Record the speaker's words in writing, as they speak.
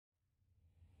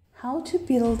How to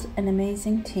build an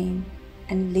amazing team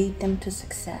and lead them to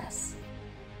success.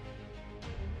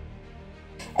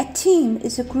 A team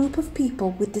is a group of people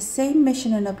with the same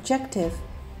mission and objective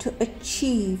to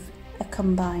achieve a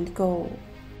combined goal.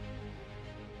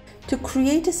 To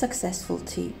create a successful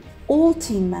team, all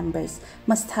team members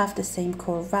must have the same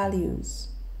core values,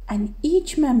 and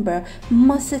each member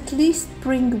must at least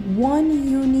bring one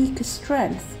unique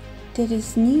strength that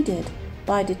is needed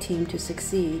by the team to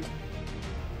succeed.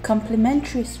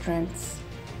 Complementary strengths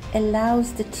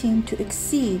allows the team to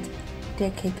exceed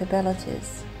their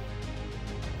capabilities.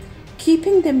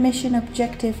 Keeping the mission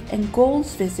objective and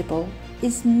goals visible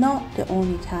is not the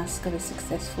only task of a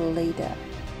successful leader.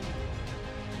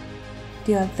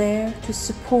 They are there to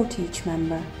support each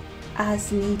member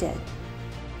as needed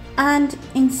and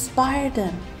inspire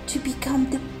them to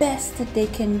become the best that they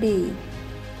can be.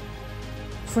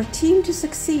 For a team to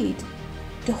succeed,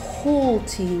 the whole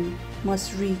team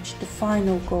must reach the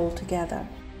final goal together.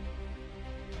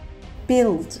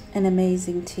 Build an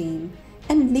amazing team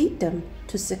and lead them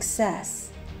to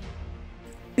success.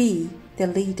 Be the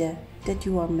leader that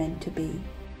you are meant to be.